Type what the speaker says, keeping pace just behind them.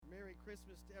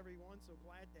Christmas to everyone. So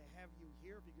glad to have you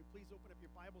here. If you could please open up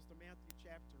your Bibles to Matthew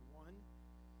chapter 1.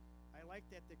 I like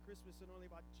that Christmas isn't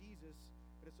only about Jesus,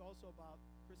 but it's also about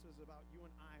Christmas, about you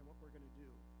and I, and what we're going to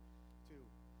do too.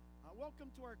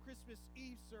 Welcome to our Christmas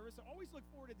Eve service. I always look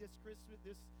forward to this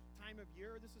time of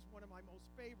year. This is one of my most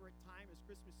favorite time is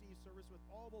Christmas Eve service, with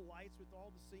all the lights, with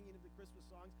all the singing of the Christmas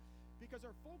songs, because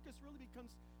our focus really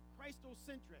becomes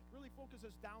Christocentric, really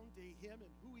focuses down to Him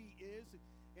and who He is,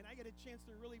 and I get a chance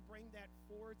to really bring that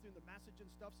forth in the message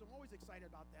and stuff, so I'm always excited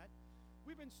about that.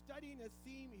 We've been studying a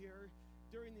theme here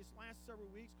during these last several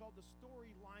weeks called the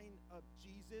storyline of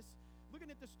Jesus,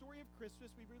 looking at the story of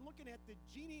Christmas. We've been looking at the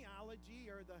genealogy,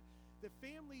 or the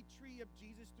family tree of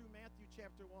Jesus, through Matthew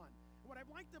chapter 1. And what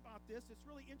I've liked about this, it's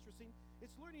really interesting,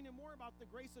 it's learning more about the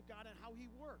grace of God and how He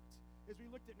worked. As we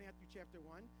looked at Matthew chapter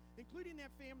 1, including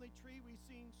that family tree, we've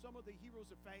seen some of the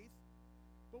heroes of faith,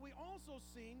 but we also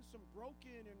seen some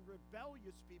broken and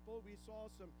rebellious people. We saw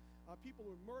some people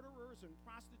who were murderers and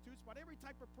prostitutes, but every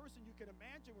type of person you can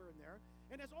imagine were in there.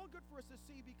 And that's all good for us to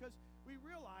see, because we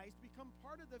realize to become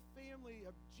part of the family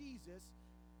of Jesus,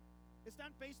 it's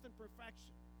not based on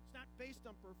perfection. It's not based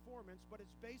on performance, but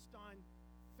it's based on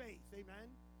faith. Amen?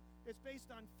 It's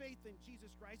based on faith in Jesus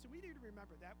Christ, and we need to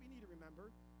remember that. We need to remember.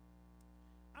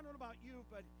 I don't know about you,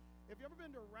 but have you ever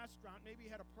been to a restaurant? Maybe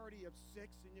you had a party of 6,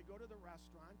 and you go to the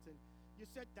restaurant, and you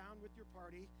sit down with your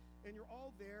party, and you're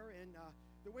all there, and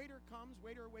the waiter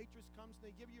or waitress comes,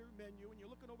 and they give you your menu, and you're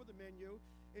looking over the menu,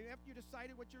 and after you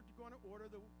decided what you're going to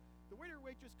order, the waiter or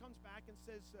waitress comes back and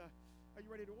says, are you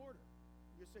ready to order?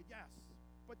 You say, yes,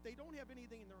 but they don't have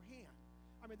anything in their hand.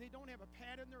 I mean, they don't have a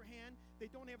pad in their hand. They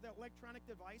don't have that electronic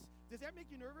device. Does that make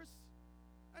you nervous?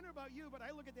 I don't know about you, but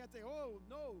I look at that and say, oh,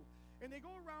 no. And they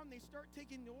go around, they start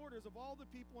taking the orders of all the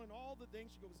people and all the things.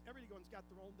 Everyone's got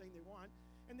their own thing they want.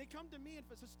 And they come to me, and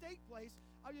if it's a steak place,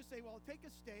 I'll just say, well, I'll take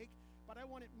a steak, but I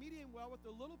want it medium well with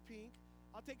a little pink.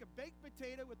 I'll take a baked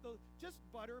potato with just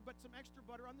butter, but some extra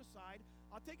butter on the side.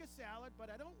 I'll take a salad,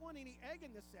 but I don't want any egg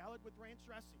in the salad, with ranch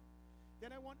dressing. Then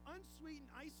I want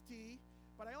unsweetened iced tea,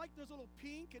 but I like those little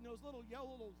pink and those little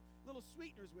yellow little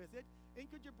sweeteners with it. And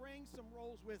could you bring some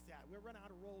rolls with that? We'll run out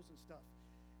of rolls and stuff.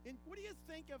 And what do you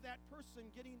think of that person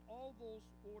getting all those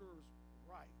orders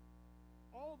right?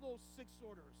 All those 6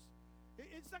 orders.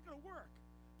 It's not going to work.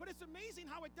 But it's amazing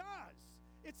how it does.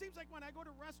 It seems like when I go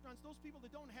to restaurants, those people that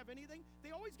don't have anything,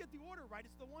 they always get the order right.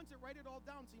 It's the ones that write it all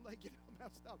down seem like get all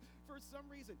messed up for some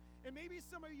reason. And maybe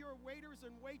some of your waiters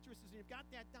and waitresses, and you've got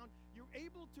that down, you're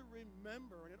able to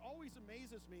remember. And it always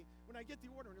amazes me when I get the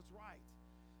order and it's right.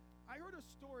 I heard a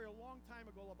story a long time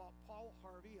ago about Paul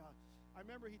Harvey. I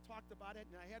remember he talked about it,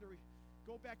 and I had to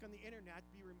go back on the internet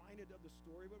to be reminded of the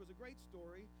story, but it was a great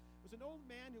story. It was an old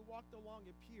man who walked along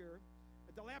a pier,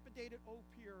 a dilapidated old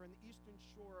pier on the eastern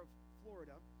shore of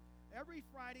Florida. Every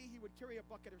Friday, he would carry a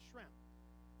bucket of shrimp.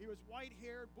 He was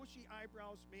white-haired, bushy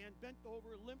eyebrows man, bent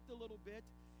over, limped a little bit,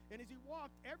 and as he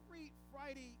walked, every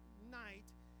Friday night,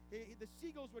 the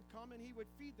seagulls would come, and he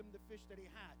would feed them the fish that he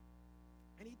had.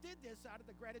 And he did this out of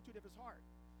the gratitude of his heart.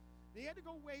 They had to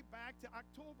go way back to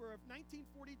October of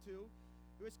 1942.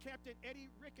 It was Captain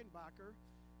Eddie Rickenbacker.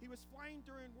 He was flying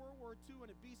during World War II in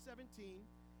a B-17,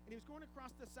 and he was going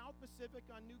across the South Pacific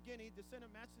on New Guinea to send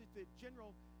a message to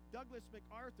General Douglas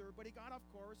MacArthur, but he got off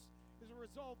course. As a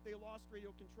result, they lost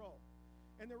radio control.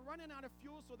 And they're running out of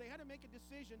fuel, so they had to make a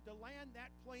decision to land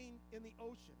that plane in the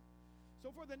ocean.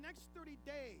 So for the next 30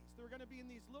 days, they were going to be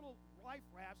in these little life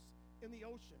rafts in the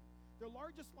ocean. Their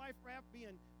largest life raft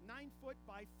being 9 foot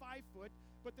by 5 foot,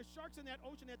 but the sharks in that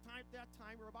ocean at that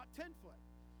time were about 10 foot.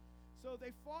 So they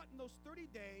fought in those 30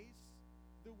 days,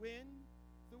 the wind,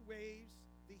 the waves,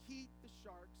 the heat, the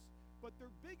sharks, but their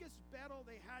biggest battle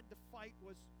they had to fight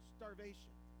was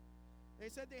starvation. They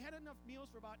said they had enough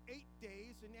meals for about 8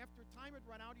 days, and after time had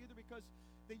run out, either because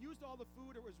they used all the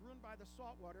food or was ruined by the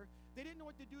salt water, they didn't know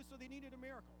what to do, so they needed a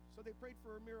miracle. So they prayed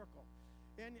for a miracle.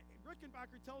 And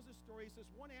Rickenbacker tells this story. He says,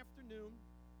 one afternoon,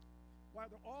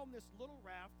 while they're all in this little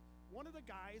raft, one of the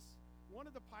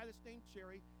pilots named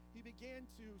Cherry, he began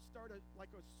to start a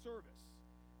service.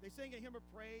 They sang a hymn of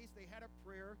praise. They had a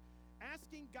prayer,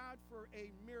 asking God for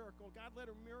a miracle. God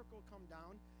let a miracle come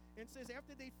down. And says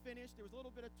after they finished, there was a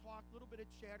little bit of talk, a little bit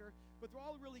of chatter, but they're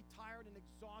all really tired and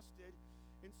exhausted.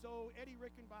 And so Eddie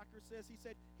Rickenbacker says,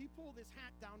 he pulled his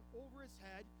hat down over his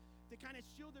head to kind of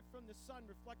shield it from the sun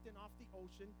reflecting off the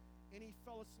ocean, and he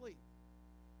fell asleep.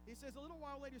 He says a little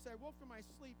while later, he said, I woke from my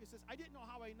sleep. He says, I didn't know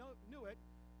how I knew it,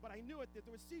 but I knew it that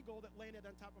there was a seagull that landed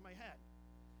on top of my head.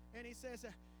 And he says,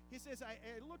 I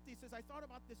looked, he says, I thought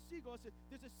about this seagull. I said,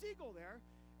 there's a seagull there,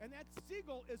 and that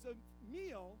seagull is a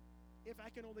meal if I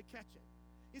can only catch it.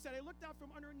 He said, I looked out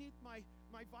from underneath my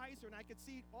visor, and I could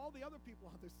see all the other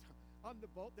people on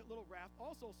the boat, that little raft,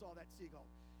 also saw that seagull.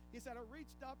 He said, I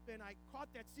reached up and I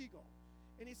caught that seagull.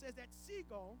 And he says that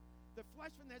seagull, the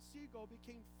flesh from that seagull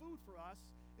became food for us,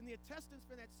 and the intestines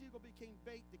from that seagull became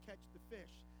bait to catch the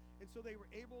fish. And so they were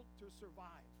able to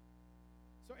survive.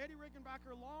 So Eddie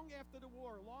Rickenbacker, long after the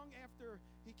war, long after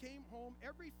he came home,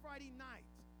 every Friday night,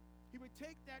 he would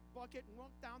take that bucket and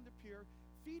walk down the pier,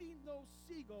 feeding those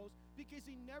seagulls, because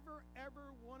he never,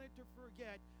 ever wanted to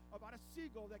forget about a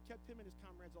seagull that kept him and his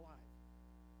comrades alive.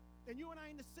 And you and I,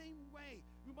 in the same way,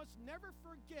 we must never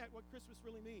forget what Christmas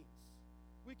really means.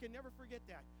 We can never forget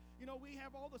that. You know, we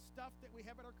have all the stuff that we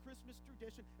have at our Christmas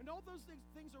tradition, and all those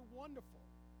things are wonderful.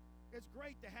 It's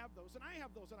great to have those, and I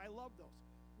have those, and I love those.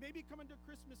 Maybe coming to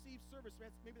Christmas Eve service,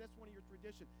 maybe that's one of your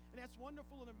tradition, and that's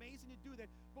wonderful and amazing to do that.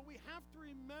 But we have to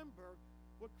remember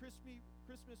what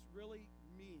Christmas really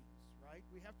means, right?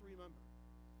 We have to remember.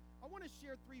 I want to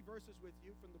share 3 verses with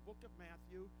you from the book of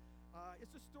Matthew.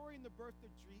 It's a story in the birth of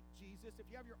Jesus. If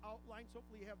you have your outlines,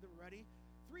 hopefully you have them ready.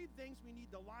 3 things we need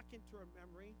to lock into our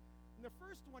memory. And the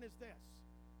first one is this: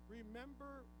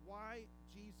 remember why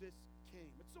Jesus came.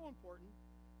 It's so important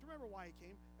to remember why he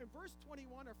came. And verse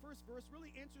 21, our first verse,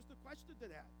 really answers the question to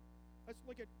that. Let's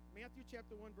look at Matthew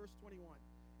chapter 1, verse 21.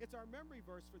 It's our memory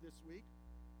verse for this week.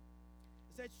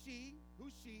 It says,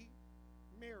 who's she?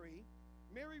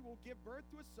 Mary will give birth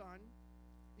to a son,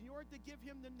 and you are to give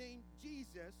him the name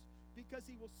Jesus, because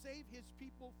he will save his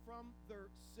people from their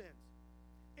sins.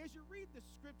 As you read the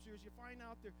scriptures, you find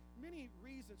out there are many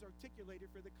reasons articulated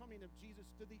for the coming of Jesus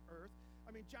to the earth.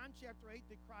 I mean, John chapter 8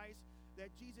 decries that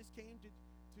Jesus came to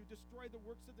destroy the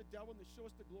works of the devil and to show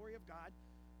us the glory of God.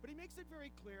 But he makes it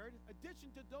very clear, in addition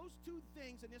to those 2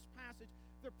 things in this passage,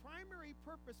 the primary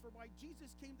purpose for why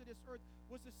Jesus came to this earth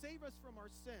was to save us from our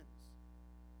sins.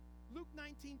 Luke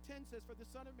 19:10 says, for the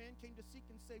Son of Man came to seek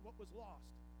and save what was lost.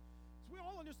 So we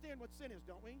all understand what sin is,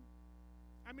 don't we?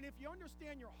 I mean, if you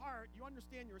understand your heart, you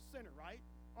understand you're a sinner, right?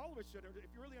 All of us should,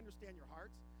 if you really understand your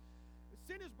hearts.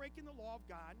 Sin is breaking the law of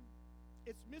God.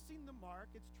 It's missing the mark.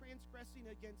 It's transgressing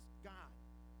against God.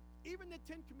 Even the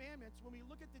 10 Commandments, when we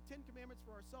look at the 10 Commandments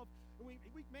for ourselves, and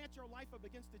we match our life up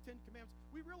against the 10 Commandments,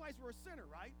 we realize we're a sinner,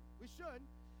 right? We should.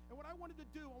 And what I wanted to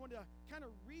do, I wanted to kind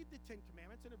of read the 10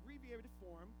 Commandments in abbreviated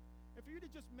form, and for you to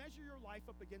just measure your life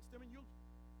up against them, and you'll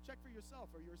check for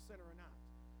yourself if you're a sinner or not.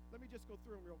 Let me just go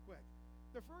through them real quick.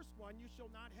 The first one, you shall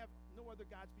not have no other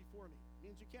gods before me.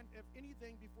 Means you can't have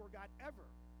anything before God ever.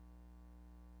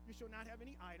 You shall not have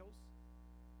any idols.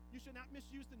 You shall not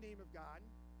misuse the name of God.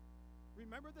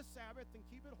 Remember the Sabbath and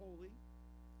keep it holy.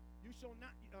 You shall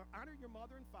not honor your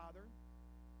mother and father.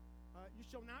 You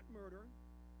shall not murder.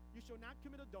 You shall not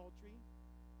commit adultery.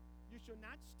 You shall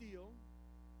not steal.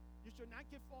 You shall not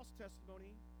give false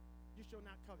testimony. You shall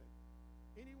not covet.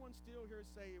 Anyone still here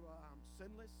say, well, I'm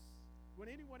sinless? Would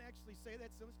anyone actually say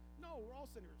that sinless? No, we're all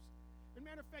sinners. As a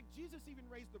matter of fact, Jesus even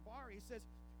raised the bar. He says,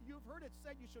 you've heard it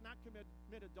said you shall not commit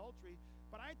adultery,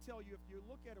 but I tell you, if you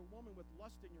look at a woman with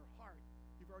lust in your heart,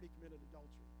 you've already committed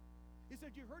adultery. He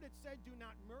said, you've heard it said, do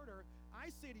not murder.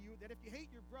 I say to you that if you hate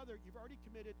your brother, you've already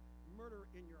committed murder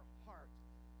in your heart.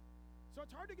 So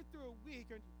it's hard to get through a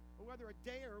week, or whether a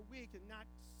day or a week, and not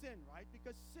sin, right?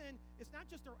 Because sin is not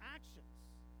just our actions.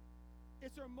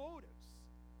 It's our motives.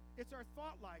 It's our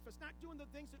thought life. It's not doing the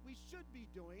things that we should be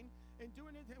doing, and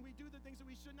we do the things that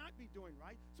we should not be doing,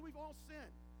 right? So we've all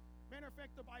sinned. Matter of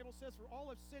fact, the Bible says, for all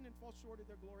have sinned and fall short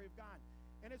of the glory of God.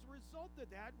 And as a result of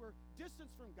that, we're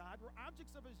distanced from God. We're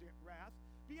objects of his wrath,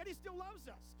 but yet he still loves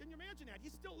us. Can you imagine that? He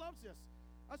still loves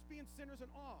us being sinners in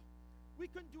awe. We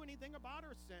couldn't do anything about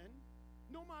our sin.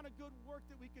 No amount of good work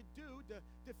that we could do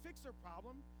to fix our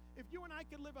problem. If you and I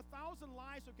could live 1,000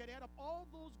 lives or could add up all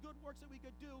those good works that we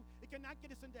could do, it cannot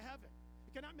get us into heaven.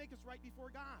 It cannot make us right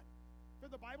before God. For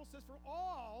the Bible says, for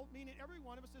all, meaning every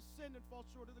one of us, has sinned and falls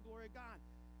short of the glory of God.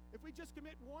 If we just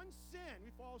commit one sin,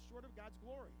 we fall short of God's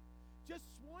glory. Just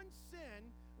one sin,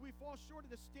 we fall short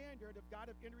of the standard of God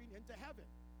of entering into heaven.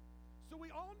 So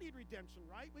we all need redemption,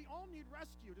 right? We all need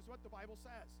rescued, is what the Bible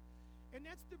says. And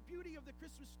that's the beauty of the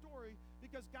Christmas story,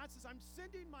 because God says, I'm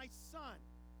sending my son,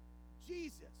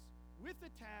 Jesus, with the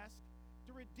task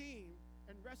to redeem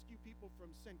and rescue people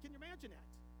from sin. Can you imagine that?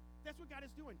 That's what God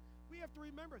is doing. We have to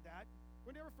remember that.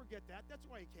 We'll never forget that. That's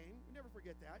why he came. We'll never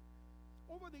forget that.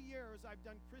 Over the years, I've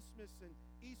done Christmas and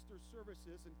Easter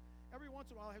services, and every once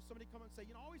in a while I have somebody come and say,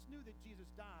 I always knew that Jesus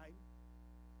died,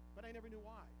 but I never knew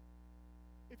why.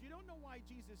 If you don't know why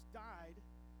Jesus died,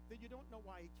 then you don't know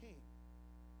why he came.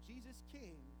 Jesus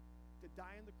came to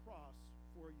die on the cross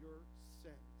for your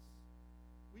sins.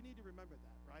 We need to remember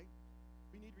that, right?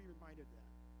 We need to be reminded of that.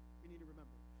 We need to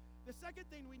remember. The second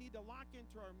thing we need to lock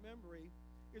into our memory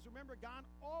is remember God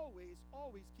always,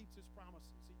 always keeps his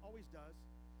promises. He always does.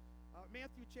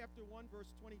 Matthew chapter 1, verse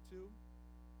 22.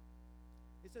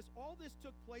 It says, all this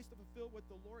took place to fulfill what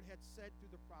the Lord had said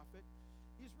through the prophet.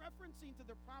 He's referencing to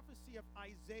the prophecy of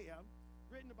Isaiah,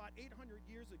 written about 800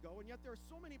 years ago, and yet there are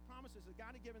so many promises that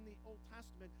God had given the Old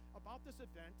Testament about this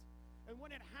event. And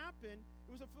when it happened,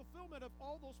 it was a fulfillment of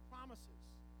all those promises.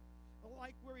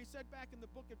 Like where he said back in the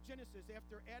book of Genesis,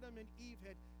 after Adam and Eve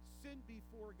had sinned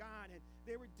before God, and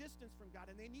they were distanced from God,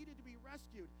 and they needed to be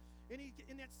rescued. And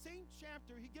in that same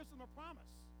chapter, he gives them a promise.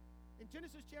 In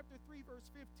Genesis chapter 3, verse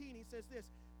 15, he says this,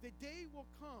 the day will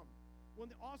come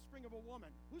when the offspring of a woman,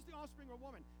 who's the offspring of a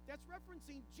woman? That's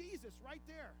referencing Jesus right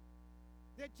there.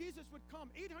 That Jesus would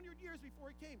come 800 years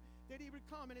before he came, that he would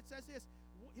come. And it says this,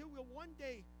 he will one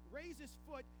day raise his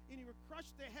foot and he would crush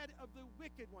the head of the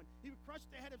wicked one. He would crush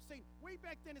the head of Satan. Way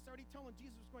back then, it's already telling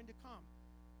Jesus was going to come.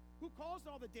 Who caused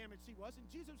all the damage he was, and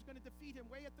Jesus was going to defeat him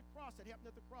way at the cross. That happened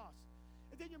at the cross.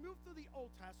 And then you move through the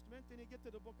Old Testament, and you get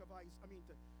to the book of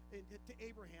to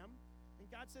Abraham. And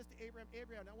God says to Abraham,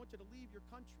 Abraham, I want you to leave your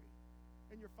country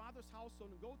and your father's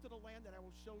household and go to the land that I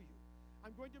will show you.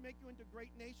 I'm going to make you into a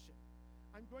great nation.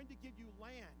 I'm going to give you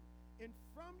land. And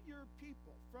from your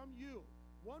people, from you,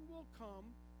 one will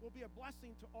come, will be a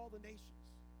blessing to all the nations.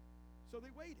 So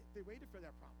they waited. They waited for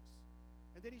that promise.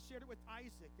 And then he shared it with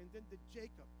Isaac, and then to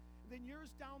Jacob. And then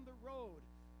years down the road,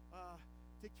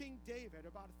 to King David,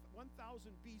 about 1000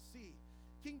 BC.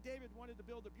 King David wanted to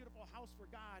build a beautiful house for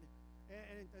God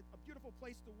and a beautiful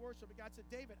place to worship. And God said,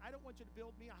 David, I don't want you to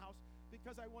build me a house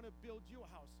because I want to build you a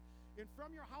house. And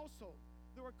from your household,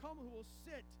 there will come who will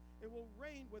sit and will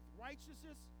reign with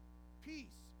righteousness,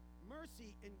 peace,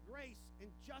 mercy, and grace, and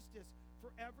justice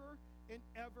forever and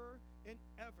ever and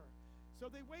ever. So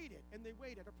they waited and they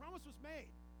waited. A promise was made,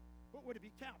 but would it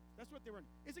be kept? That's what they were in.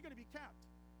 Is it going to be kept?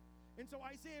 And so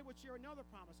Isaiah would share another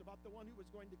promise about the one who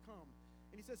was going to come.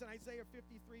 And he says in Isaiah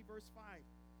 53, verse 5,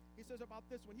 he says about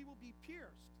this one, he will be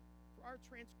pierced for our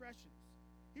transgressions.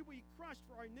 He will be crushed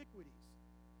for our iniquities.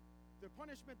 The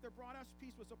punishment that brought us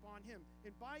peace was upon him,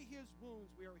 and by his wounds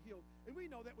we are healed. And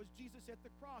we know that was Jesus at the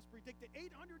cross, predicted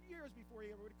 800 years before he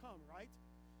ever would come, right?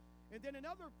 And then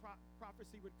another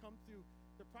prophecy would come through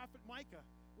the prophet Micah,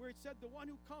 where it said the one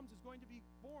who comes is going to be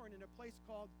born in a place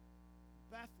called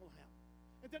Bethlehem.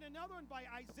 And then another one by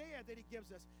Isaiah that he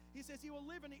gives us. He says he will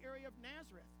live in the area of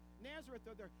Nazareth. Nazareth,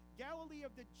 or the Galilee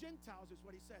of the Gentiles, is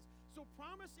what he says. So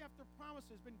promise after promise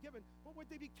has been given, but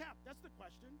would they be kept? That's the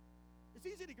question. It's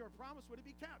easy to give a promise. Would it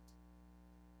be kept?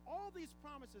 All these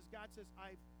promises, God says,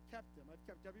 I've kept them. I've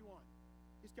kept every one.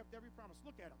 He's kept every promise.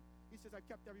 Look at him. He says, I've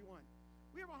kept every one.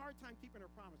 We have a hard time keeping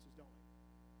our promises, don't we?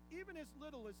 Even as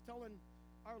little as telling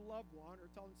our loved one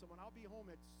or telling someone, I'll be home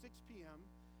at 6 p.m.,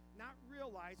 not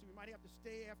realizing we might have to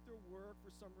stay after work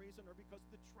for some reason or because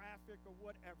of the traffic or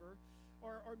whatever.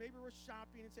 Or maybe we're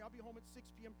shopping and say, I'll be home at 6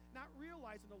 p.m., not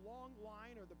realizing the long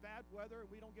line or the bad weather and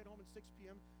we don't get home at 6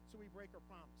 p.m., so we break our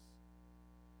promise.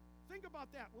 Think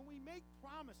about that. When we make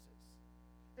promises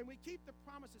and we keep the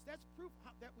promises, that's proof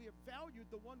that we have valued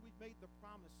the one we've made the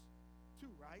promise to,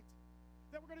 right?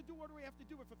 That we're going to do whatever we have to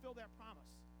do to fulfill that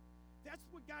promise. That's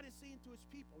what God is saying to his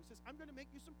people. He says, I'm going to make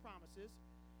you some promises,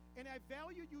 and I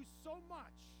value you so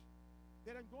much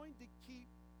that I'm going to keep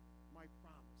my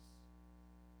promise.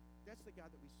 That's the God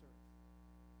that we serve.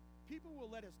 People will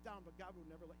let us down, but God will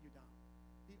never let you down.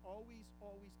 He always,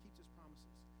 always keeps his promises.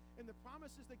 And the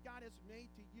promises that God has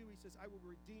made to you, he says, I will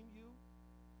redeem you.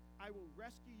 I will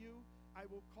rescue you. I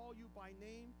will call you by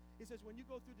name. He says, when you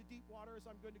go through the deep waters,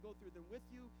 I'm going to go through them with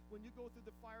you. When you go through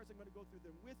the fires, I'm going to go through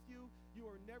them with you.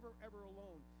 You are never, ever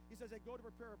alone. He says, I go to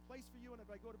prepare a place for you, and if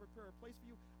I go to prepare a place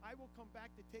for you, I will come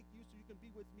back to take you so you can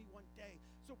be with me one day.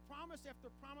 So promise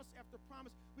after promise after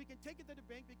promise, we can take it to the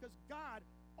bank because God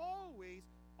always,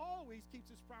 always keeps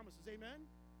his promises. Amen?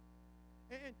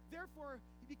 And therefore,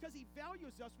 because he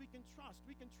values us, we can trust.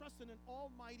 We can trust in an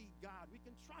almighty God. We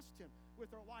can trust him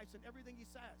with our lives and everything he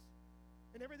says.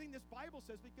 And everything this Bible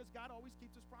says, because God always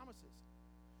keeps his promises.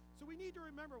 So we need to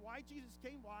remember why Jesus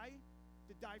came. Why?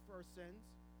 To die for our sins.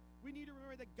 We need to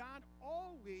remember that God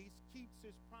always keeps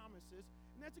his promises.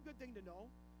 And that's a good thing to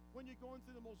know. When you're going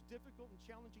through the most difficult and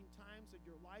challenging times of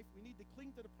your life, we need to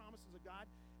cling to the promises of God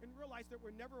and realize that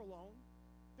we're never alone.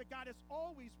 That God is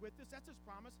always with us. That's his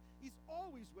promise. He's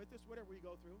always with us, whatever we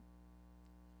go through.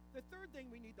 The third thing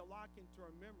we need to lock into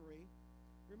our memory,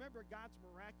 remember God's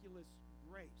miraculous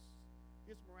grace.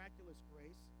 His miraculous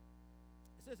grace.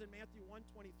 It says in Matthew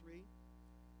 1:23,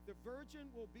 the virgin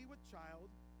will be with child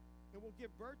and will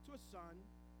give birth to a son,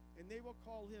 and they will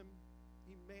call him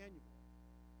Emmanuel,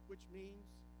 which means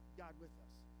God with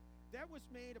us. That was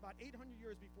made about 800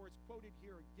 years before it's quoted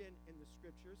here again in the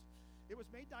scriptures. It was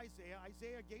made to Isaiah.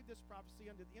 Isaiah gave this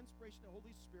prophecy under the inspiration of the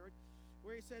Holy Spirit,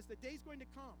 where he says the day's going to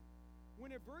come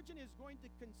when a virgin is going to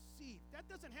conceive. That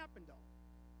doesn't happen, though.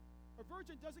 A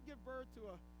virgin doesn't give birth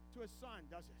to a son,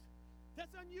 does it?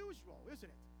 That's unusual, isn't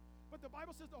it? But the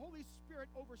Bible says the Holy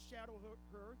Spirit overshadowed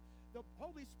her. The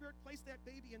Holy Spirit placed that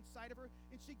baby inside of her,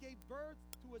 and she gave birth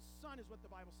to a son, is what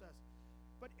the Bible says.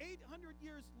 But 800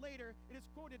 years later, it is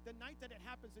quoted the night that it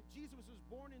happens that Jesus was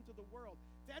born into the world.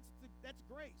 That's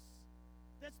grace.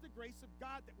 That's the grace of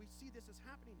God that we see this is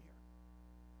happening here.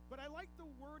 But I like the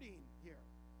wording here.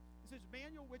 It says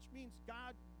Emmanuel, which means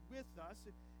God with us.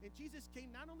 And Jesus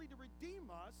came not only to redeem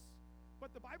us,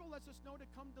 but the Bible lets us know to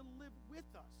come to live with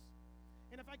us.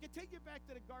 And if I could take you back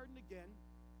to the garden again,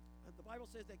 the Bible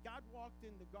says that God walked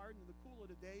in the garden in the cool of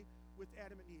the day with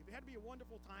Adam and Eve. It had to be a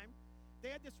wonderful time.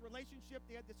 They had this relationship.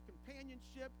 They had this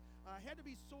companionship. It had to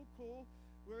be so cool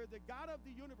where the God of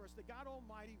the universe, the God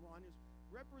Almighty One, is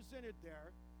represented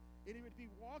there. And he would be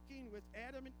walking with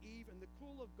Adam and Eve in the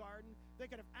cool of garden. They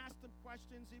could have asked him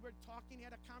questions. They were talking,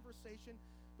 had a conversation.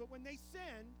 But when they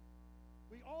sinned,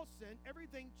 we all sinned,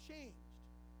 everything changed.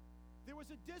 There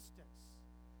was a distance.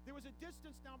 There was a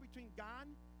distance now between God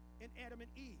and Adam and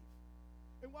Eve.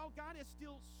 And while God is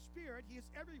still spirit, he is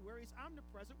everywhere. He's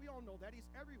omnipresent. We all know that. He's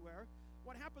everywhere.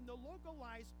 What happened, the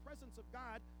localized presence of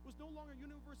God was no longer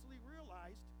universally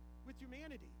realized with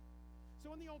humanity. So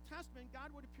in the Old Testament,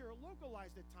 God would appear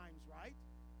localized at times, right?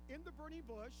 In the burning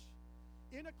bush,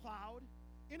 in a cloud,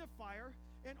 in a fire,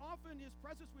 and often his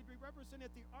presence would be represented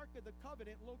at the Ark of the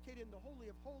Covenant located in the Holy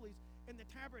of Holies in the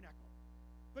tabernacle.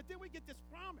 But then we get this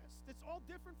promise that's all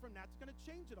different from that. It's going to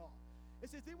change it all.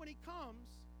 It says then when he comes,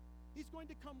 he's going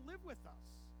to come live with us.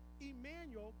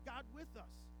 Emmanuel, God with us.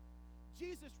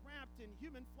 Jesus wrapped in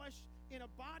human flesh in a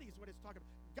body is what it's talking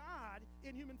about. God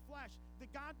in human flesh, the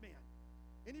God-man.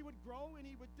 And he would grow and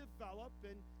he would develop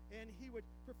and he would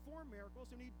perform miracles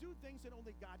and he'd do things that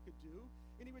only God could do.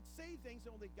 And he would say things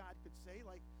that only God could say,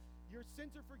 like, your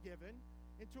sins are forgiven.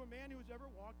 And to a man who's ever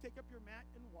walked, take up your mat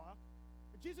and walk.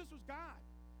 But Jesus was God.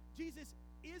 Jesus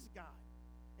is God.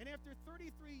 And after 33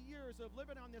 years of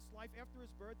living on this life after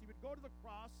his birth, he would go to the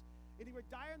cross and he would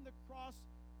die on the cross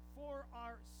for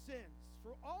our sins,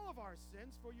 for all of our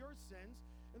sins, for your sins.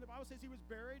 And the Bible says he was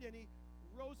buried and he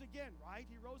rose again, right?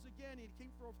 He rose again. He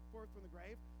came forth from the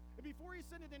grave. And before he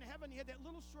ascended into heaven, he had that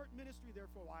little short ministry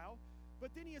there for a while,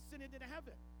 but then he ascended into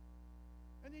heaven.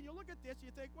 And then you look at this,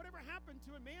 you think, whatever happened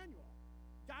to Emmanuel?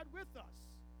 God with us.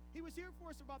 He was here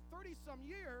for us about 30-some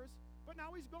years, but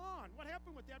now he's gone. What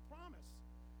happened with that promise?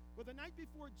 Well, the night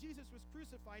before Jesus was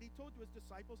crucified, he told to his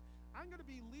disciples, I'm going to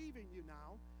be leaving you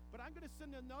now, but I'm going to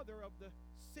send another of the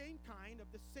same kind, of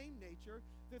the same nature,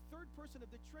 the third person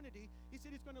of the Trinity. He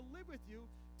said he's going to live with you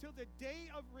till the day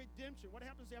of redemption. What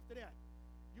happens after that?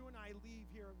 You and I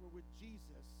leave here and we're with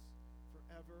Jesus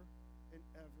forever and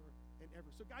ever and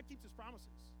ever. So God keeps his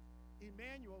promises.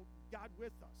 Emmanuel, God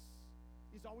with us.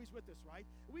 He's always with us, right?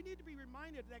 We need to be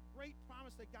reminded of that great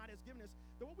promise that God has given us,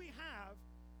 that what we have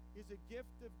is a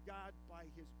gift of God by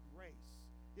his grace,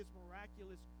 his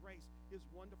miraculous grace, his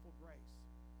wonderful grace.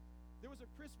 There was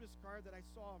a Christmas card that I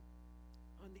saw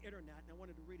on the internet, and I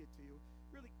wanted to read it to you.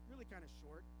 Really kind of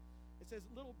short. It says,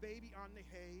 little baby on the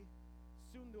hay,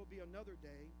 soon there will be another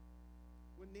day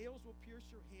when nails will pierce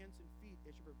your hands and feet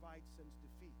as you provide sin's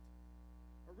defeat.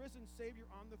 A risen Savior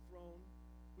on the throne,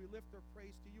 we lift our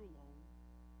praise to you alone,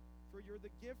 for you're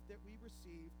the gift that we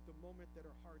receive the moment that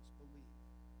our hearts believe.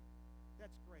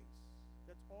 That's grace.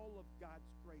 That's all of God's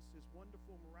grace, his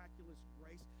wonderful, miraculous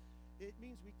grace. It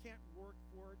means we can't work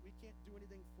for it. We can't do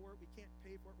anything for it. We can't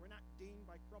pay for it. We're not redeemed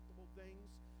by corruptible things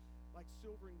like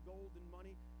silver and gold and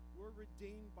money. We're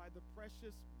redeemed by the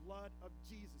precious blood of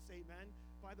Jesus. Amen.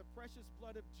 By the precious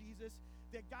blood of Jesus,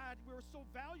 that God, we're so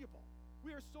valuable.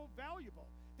 We are so valuable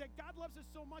that God loves us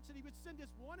so much that he would send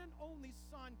his one and only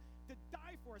son to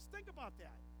die for us. Think about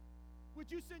that.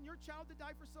 Would you send your child to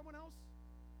die for someone else?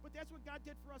 But that's what God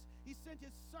did for us. He sent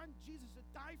his son, Jesus, to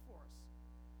die for us.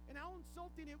 And how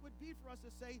insulting it would be for us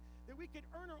to say that we could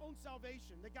earn our own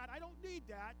salvation. That God, I don't need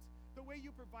that the way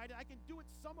you provided. I can do it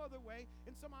some other way,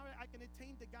 and somehow I can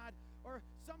attain to God. Or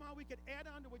somehow we could add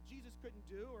on to what Jesus couldn't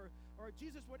do, or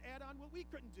Jesus would add on what we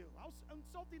couldn't do. How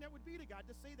insulting that would be to God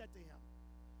to say that to him.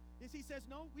 Is he says,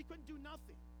 no, we couldn't do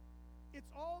nothing. It's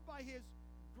all by his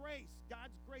grace.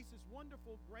 God's grace is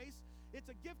wonderful grace. It's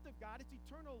a gift of God. It's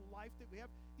eternal life that we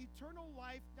have. Eternal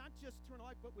life, not just eternal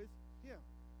life, but with him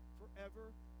forever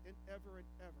and ever and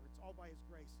ever. It's all by his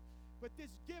grace. But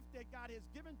this gift that God has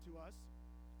given to us,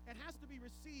 it has to be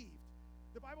received.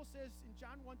 The Bible says in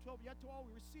John 1:12, yet to all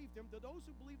who received him, to those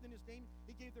who believed in his name,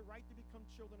 he gave the right to become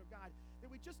children of God.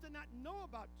 That we just did not know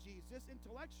about Jesus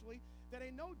intellectually, that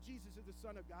I know Jesus is the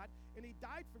Son of God, and he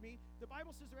died for me. The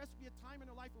Bible says there has to be a time in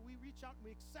our life where we reach out and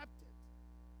we accept it,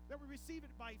 that we receive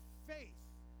it by faith,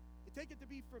 and take it to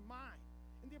be for mine.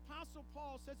 And the Apostle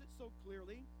Paul says it so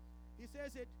clearly. He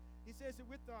says it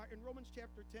in Romans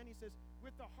chapter 10, he says,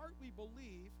 with the heart we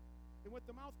believe, and with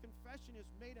the mouth confession is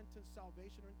made unto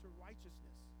salvation or unto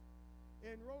righteousness.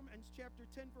 In Romans chapter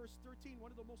 10, verse 13,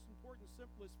 one of the most important,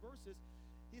 simplest verses,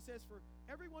 he says, for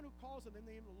everyone who calls on the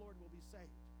name of the Lord will be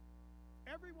saved.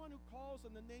 Everyone who calls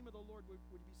on the name of the Lord would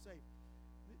be saved.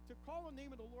 To call on the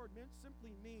name of the Lord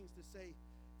simply means to say,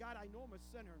 God, I know I'm a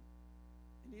sinner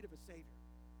in need of a Savior.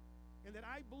 And that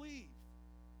I believe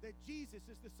that Jesus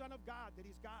is the Son of God, that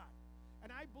he's God.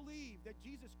 And I believe that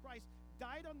Jesus Christ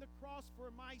died on the cross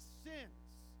for my sins.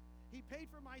 He paid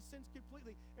for my sins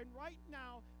completely. And right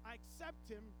now, I accept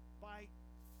him by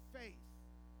faith.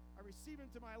 I receive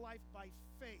him to my life by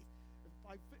faith.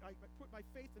 I put my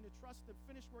faith in the trust and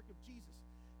finished work of Jesus.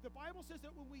 The Bible says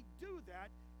that when we do that,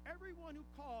 everyone who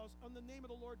calls on the name of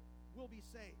the Lord will be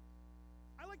saved.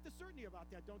 I like the certainty about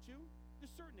that, don't you? The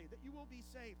certainty that you will be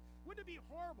saved. Wouldn't it be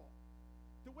horrible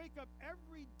to wake up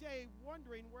every day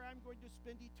wondering where I'm going to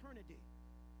spend eternity?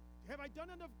 Have I done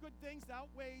enough good things that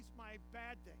outweighs my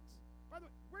bad things? By the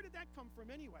way, where did that come from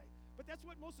anyway? But that's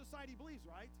what most society believes,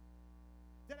 right?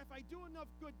 That if I do enough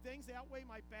good things, they outweigh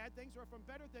my bad things, or if I'm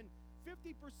better than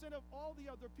 50% of all the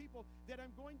other people, that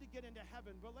I'm going to get into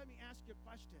heaven. But let me ask you a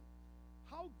question.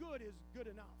 How good is good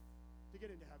enough to get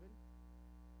into heaven?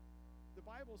 The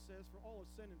Bible says, for all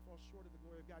have sinned and fall short of the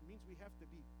glory of God, means we have to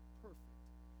be perfect.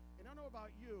 And I don't know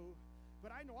about you, but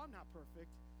I know I'm not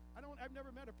perfect. I've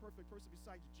never met a perfect person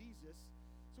besides Jesus.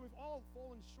 So we've all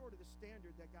fallen short of the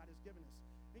standard that God has given us.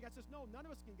 And God says, no, none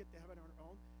of us can get to heaven on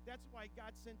our own. That's why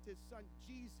God sent his son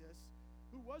Jesus,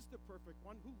 who was the perfect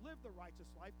one, who lived the righteous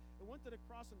life, and went to the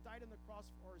cross and died on the cross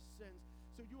for our sins,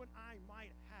 so you and I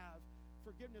might have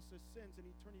forgiveness of sins and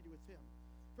eternity with him.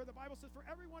 For the Bible says, for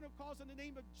everyone who calls on the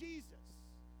name of Jesus,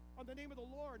 on the name of the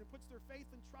Lord, and puts their faith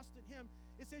and trust in him,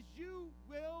 it says, you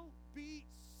will be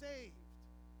saved.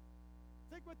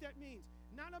 Think what that means.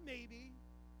 Not a maybe,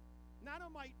 not a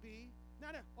might be,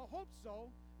 not a hope so,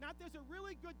 not there's a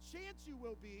really good chance you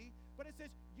will be, but it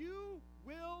says you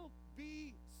will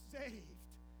be saved.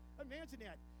 Imagine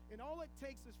that. And all it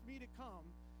takes is for me to come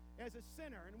as a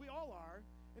sinner, and we all are,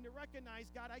 and to recognize,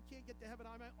 God, I can't get to heaven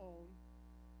on my own,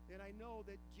 and I know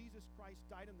that Jesus Christ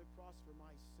died on the cross for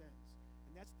my sins.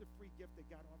 And that's the free gift that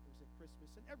God offers at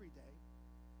Christmas and every day.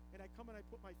 And I come and I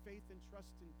put my faith and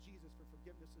trust in Jesus for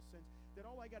forgiveness of sins, that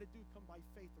all I got to do come by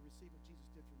faith to receive what Jesus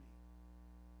did for me.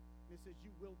 And it says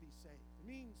you will be saved. It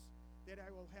means that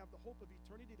I will have the hope of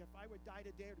eternity, that if I would die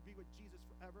today or to be with Jesus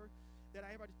forever, that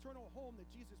I have an eternal home that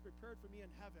Jesus prepared for me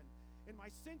in heaven. And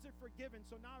my sins are forgiven,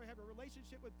 so now I have a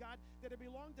relationship with God, that I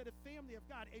belong to the family of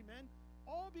God. Amen?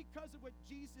 All because of what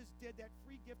Jesus did, that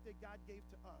free gift that God gave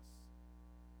to us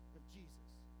of Jesus.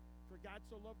 For God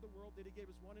so loved the world that he gave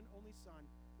his one and only Son.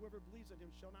 Whoever believes in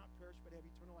him shall not perish but have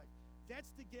eternal life.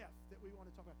 That's the gift that we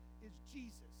want to talk about, is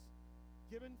Jesus,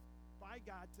 given by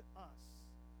God to us.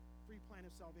 Free plan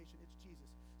of salvation, it's Jesus.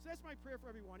 So that's my prayer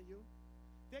for every one of you,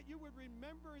 that you would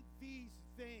remember these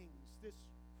things this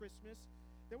Christmas,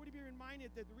 that would be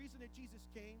reminded that the reason that Jesus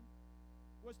came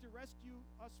was to rescue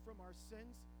us from our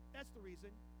sins. That's the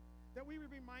reason. That we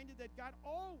would be reminded that God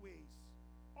always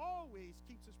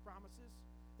keeps his promises.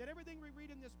 That everything we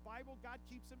read in this Bible, God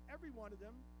keeps them, every one of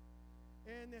them.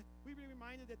 And we be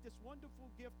reminded that this wonderful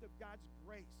gift of God's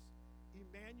grace,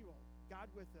 Emmanuel, God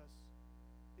with us,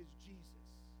 is Jesus.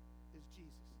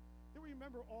 That we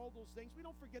remember all those things. We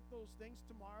don't forget those things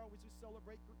tomorrow as we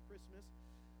celebrate Christmas.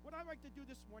 What I'd like to do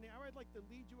this morning, I would like to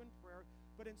lead you in prayer,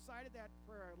 but inside of that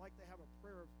prayer, I'd like to have a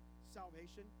prayer of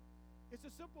salvation. It's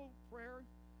a simple prayer.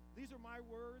 These are my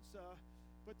words,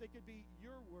 but they could be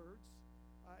your words.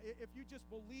 If you just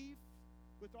believe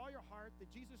with all your heart that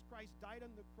Jesus Christ died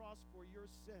on the cross for your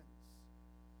sins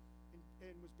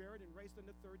and was buried and raised on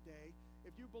the third day,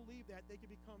 if you believe that,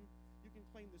 you can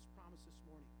claim this promise this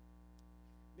morning.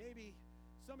 Maybe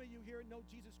some of you here know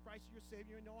Jesus Christ as your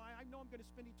Savior, and I know I'm going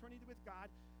to spend eternity with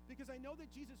God because I know that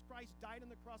Jesus Christ died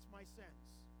on the cross for my sins.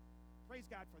 Praise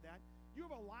God for that. You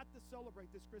have a lot to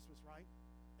celebrate this Christmas, right?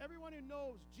 Everyone who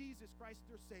knows Jesus Christ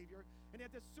is their Savior and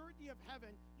at the certainty of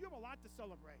heaven, you have a lot to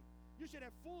celebrate. You should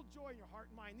have full joy in your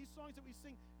heart and mind. These songs that we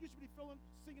sing, you should be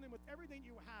singing them with everything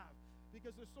you have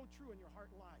because they're so true in your heart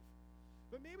and life.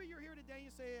 But maybe you're here today and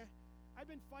you say, I've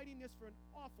been fighting this for an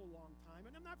awful long time,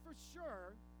 and I'm not for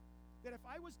sure that if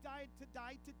I was to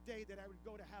die today, that I would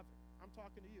go to heaven. I'm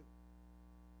talking to you.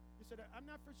 You said, I'm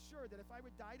not for sure that if I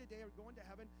would die today, I would go into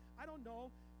heaven. I don't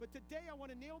know. But today I want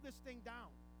to nail this thing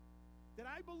down. That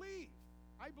I believe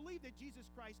that Jesus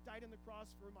Christ died on the cross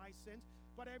for my sins,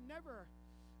 but I've never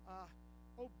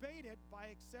obeyed it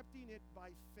by accepting it by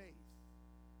faith.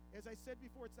 As I said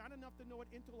before, it's not enough to know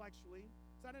it intellectually.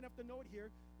 It's not enough to know it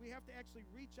here. We have to actually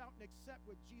reach out and accept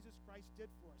what Jesus Christ did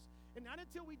for us. And not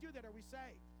until we do that are we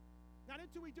saved. Not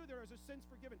until we do that are our sins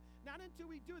forgiven. Not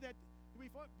until we do that do we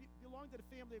belong to the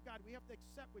family of God. We have to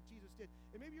accept what Jesus did.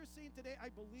 And maybe you're saying today, I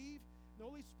believe the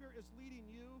Holy Spirit is leading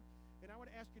you, and I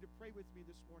want to ask you to pray with me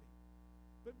this morning.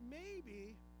 But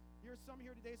maybe you're some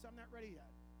here today, so I'm not ready yet.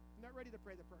 I'm not ready to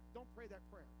pray that prayer. Don't pray that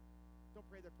prayer. Don't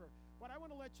pray that prayer. But I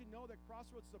want to let you know that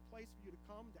Crossroads is a place for you to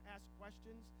come, to ask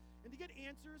questions, and to get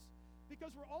answers,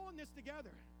 because we're all in this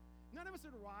together. None of us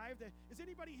have arrived. Is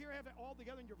anybody here have it all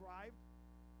together and you've arrived?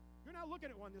 You're not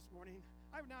looking at one this morning.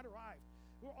 I have not arrived.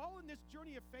 We're all in this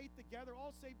journey of faith together,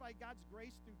 all saved by God's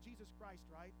grace through Jesus Christ,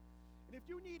 right? And if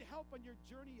you need help on your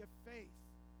journey of faith,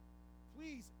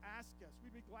 please ask us.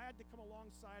 We'd be glad to come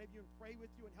alongside of you and pray with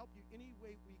you and help you any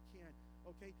way we can,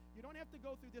 okay? You don't have to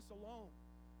go through this alone.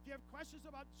 If you have questions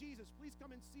about Jesus, please come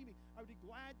and see me. I would be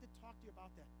glad to talk to you about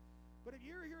that. But if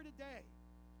you're here today,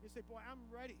 you say, boy, I'm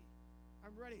ready.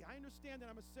 I'm ready. I understand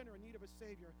that I'm a sinner in need of a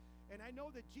Savior, and I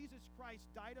know that Jesus Christ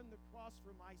died on the cross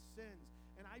for my sins,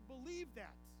 and I believe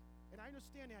that, and I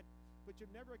understand that, but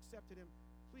you've never accepted him.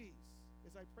 Please,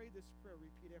 as I pray this prayer,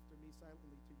 repeat after me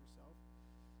silently to yourself.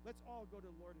 Let's all go to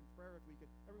the Lord in prayer. If we could,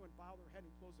 everyone bow their head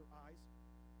and close their eyes.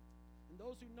 And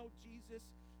those who know Jesus,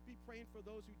 be praying for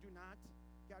those who do not.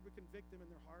 God would convict them in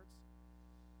their hearts.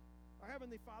 Our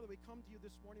Heavenly Father, we come to you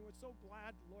this morning. We're so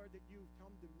glad, Lord, that you've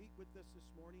come to meet with us this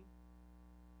morning.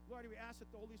 Lord, we ask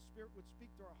that the Holy Spirit would speak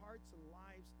to our hearts and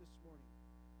lives this morning.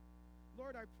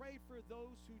 Lord, I pray for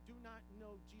those who do not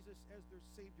know Jesus as their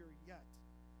Savior yet,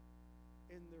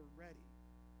 and they're ready.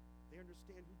 They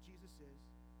understand who Jesus is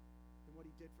and what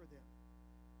he did for them.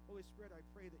 Holy Spirit, I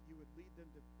pray that you would lead them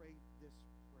to pray this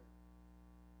prayer.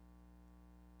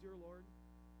 Dear Lord,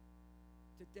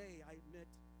 today I admit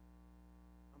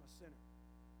I'm a sinner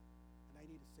and I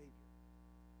need a Savior.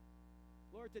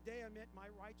 Lord, today I admit my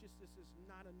righteousness is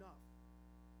not enough,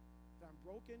 that I'm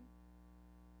broken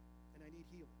and I need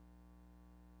healing.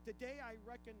 Today I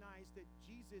recognize that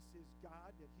Jesus is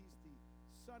God, that he's the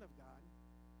Son of God,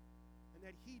 and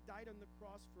that he died on the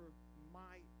cross for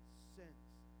my sins.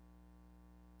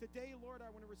 Today, Lord,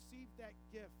 I want to receive that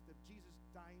gift of Jesus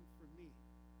dying for me.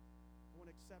 I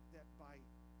want to accept that by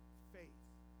faith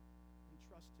and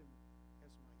trust him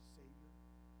as my Savior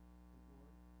and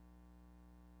Lord.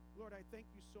 Lord, I thank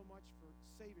you so much for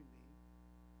saving me,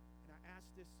 and I ask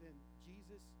this in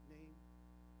Jesus' name.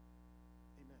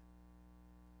 Amen.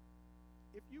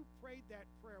 If you prayed that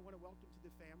prayer, I want to welcome to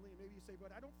the family. And maybe you say,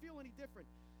 but I don't feel any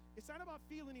different. It's not about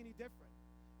feeling any different.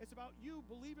 It's about you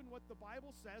believing what the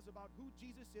Bible says about who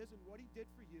Jesus is and what he did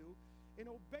for you, and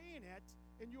obeying it,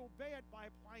 and you obey it by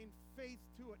applying faith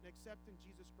to it and accepting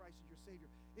Jesus Christ as your Savior.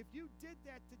 If you did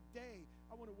that today,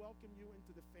 I want to welcome you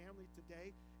into the family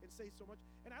today and say so much.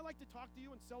 And I like to talk to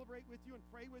you and celebrate with you and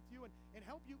pray with you and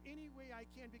help you any way I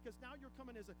can, because now you're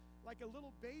coming as like a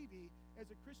little baby as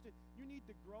a Christian. You need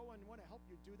to grow, and want to help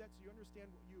you do that so you understand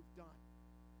what you've done.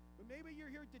 But maybe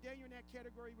you're here today, you're in that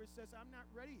category where it says, I'm not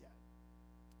ready yet.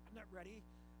 I'm not ready.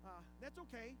 That's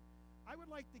okay. I would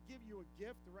like to give you a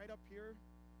gift right up here,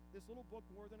 this little book,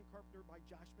 More Than a Carpenter by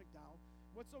Josh McDowell.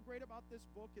 What's so great about this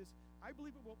book is I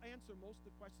believe it will answer most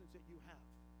of the questions that you have.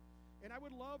 And I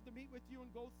would love to meet with you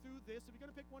and go through this. If you're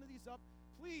going to pick one of these up,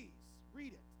 please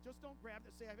read it. Just don't grab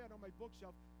it and say, I've had it on my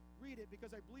bookshelf. Read it,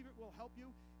 because I believe it will help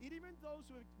you. And even those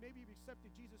who maybe have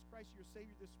accepted Jesus Christ as your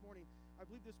Savior this morning, I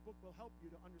believe this book will help you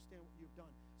to understand what you've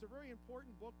done. It's a very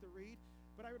important book to read,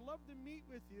 but I would love to meet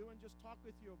with you and just talk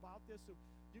with you about this so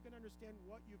you can understand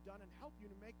what you've done and help you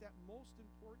to make that most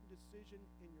important decision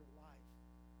in your life.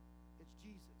 It's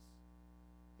Jesus.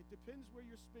 It depends where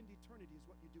you spend eternity is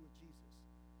what you do with Jesus.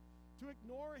 To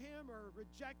ignore him or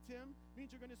reject him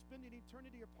means you're going to spend an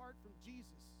eternity apart from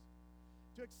Jesus.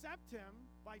 To accept him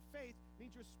by faith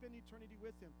means you're spending eternity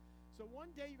with him. So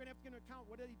one day you're going to have to give an account,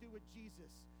 what did he do with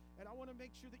Jesus? And I want to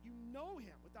make sure that you know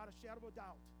him without a shadow of a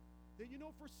doubt. That you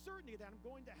know for certainty that I'm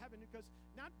going to heaven, because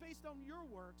not based on your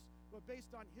works, but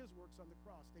based on his works on the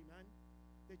cross. Amen?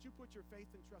 That you put your faith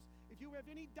and trust. If you have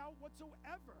any doubt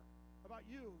whatsoever about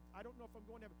you, I don't know if I'm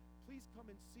going to heaven, please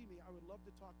come and see me. I would love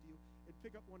to talk to you and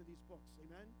pick up one of these books.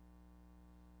 Amen?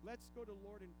 Let's go to the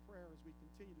Lord in prayer as we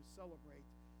continue to celebrate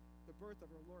the birth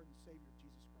of our Lord and Savior,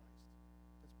 Jesus Christ.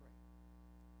 Let's pray.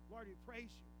 Lord, we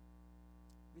praise you.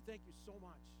 We thank you so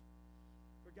much.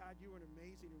 For God, you are an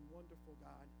amazing and wonderful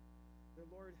God. That,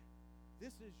 Lord,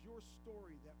 this is your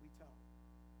story that we tell.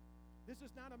 This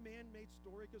is not a man-made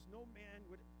story, because no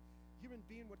human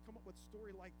being would come up with a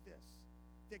story like this,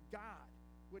 that God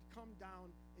would come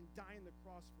down and die on the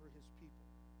cross for his people.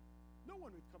 No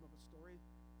one would come up with a story.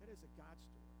 That is a God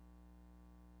story.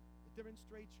 It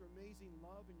demonstrates your amazing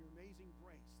love and your amazing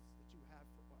grace that you have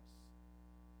for us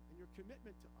and your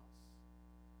commitment to us.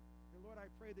 And Lord, I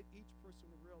pray that each person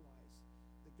would realize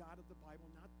the God of the Bible,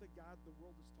 not the God the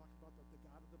world is talking about, but the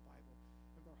God of the Bible.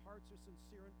 And their hearts are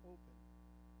sincere and open,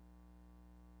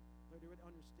 Lord, they would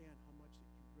understand how much that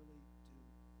you really do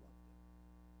love them.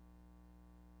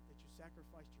 That you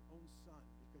sacrificed your own son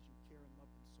because you care and love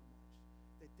them so much,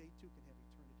 that they too can have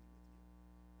eternity with you.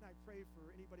 And I pray for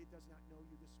anybody that does not know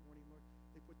you this morning, Lord,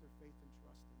 they put their faith and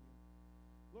trust in you.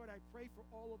 Lord, I pray for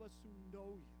all of us who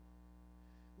know you.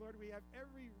 Lord, we have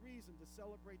every reason to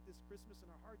celebrate this Christmas, and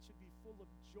our hearts should be full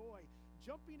of joy,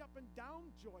 jumping up and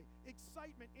down joy,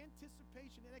 excitement,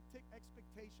 anticipation, and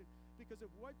expectation because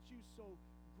of what you so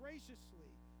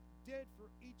graciously did for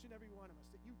each and every one of us,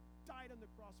 that you died on the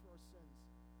cross for our sins.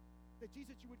 That,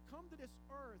 Jesus, you would come to this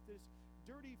earth, this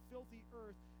dirty, filthy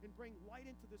earth, and bring light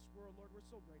into this world. Lord, we're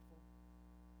so grateful.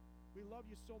 We love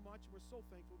you so much, and we're so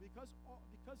thankful because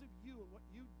of you and what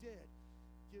you did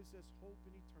gives us hope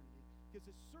in eternity, gives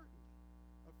us certainty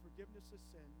of forgiveness of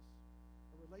sins,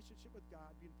 a relationship with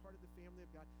God, being part of the family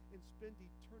of God, and spend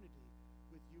eternity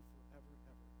with you forever and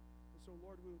ever. And so,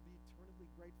 Lord, we will be eternally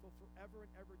grateful forever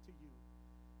and ever to you.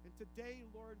 And today,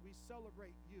 Lord, we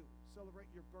celebrate you,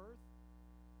 celebrate your birth,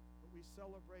 but we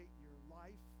celebrate your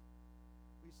life,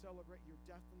 we celebrate your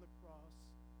death on the cross,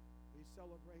 we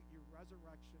celebrate your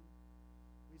resurrection,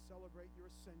 we celebrate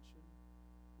your ascension,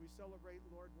 we celebrate,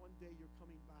 Lord, one day you're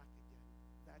coming back again.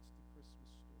 That's the Christmas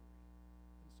story.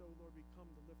 And so, Lord, we come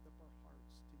to lift up our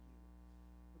hearts to you.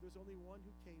 For there's only one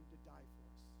who came to die for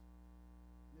us.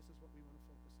 And this is what we want to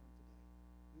focus on today.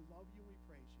 We love you and we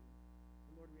praise you.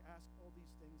 And Lord, we ask all these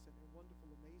things in your wonderful,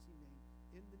 amazing name,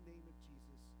 in the name of Jesus.